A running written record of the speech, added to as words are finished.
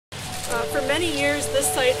For many years,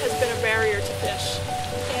 this site has been a barrier to fish.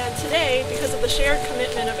 And today, because of the shared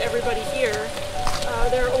commitment of everybody here,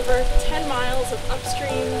 there are over 10 miles of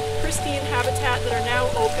upstream, pristine habitat that are now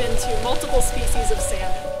open to multiple species of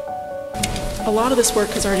salmon. A lot of this work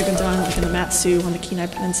has already been done, like in the Matsu on the Kenai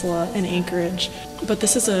Peninsula and Anchorage, but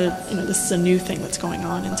this is a new thing that's going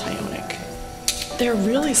on in Tyonek. They're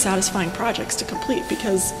really satisfying projects to complete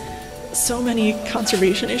because so many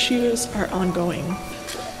conservation issues are ongoing.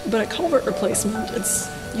 But a culvert replacement,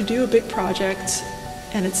 you do a big project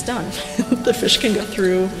and it's done. The fish can go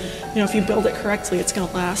through. If you build it correctly, it's going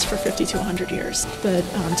to last for 50 to 100 years. But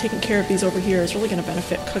taking care of these over here is really going to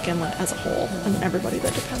benefit Cook Inlet as a whole and everybody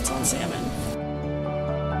that depends on salmon.